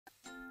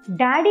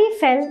Daddy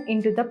fell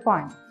into the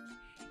pond.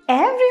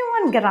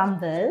 Everyone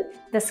grumbled.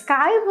 The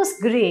sky was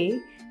grey.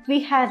 We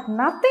had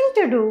nothing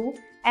to do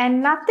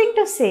and nothing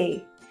to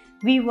say.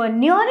 We were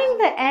nearing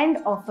the end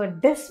of a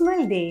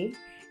dismal day,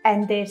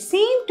 and there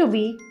seemed to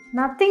be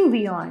nothing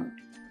beyond.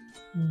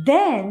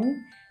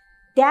 Then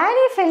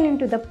Daddy fell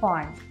into the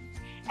pond,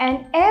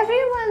 and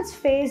everyone's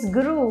face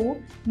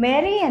grew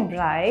merry and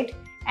bright,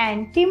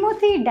 and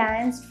Timothy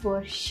danced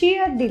for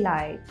sheer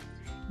delight.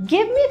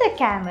 "Give me the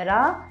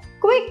camera,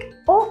 quick,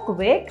 oh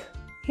quick!"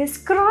 He's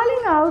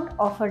crawling out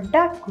of a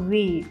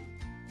duckweed.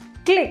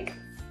 Click!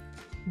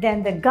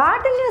 Then the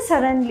gardener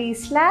suddenly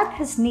slapped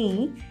his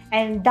knee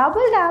and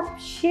doubled up,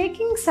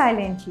 shaking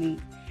silently,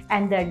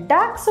 and the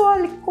ducks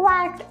all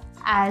quacked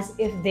as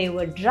if they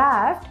were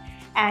draft,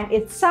 and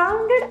it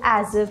sounded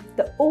as if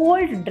the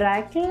old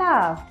duck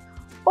laughed.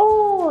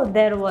 Oh,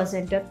 there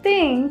wasn't a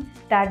thing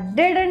that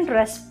didn't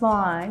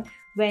respond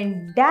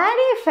when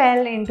Daddy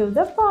fell into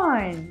the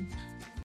pond.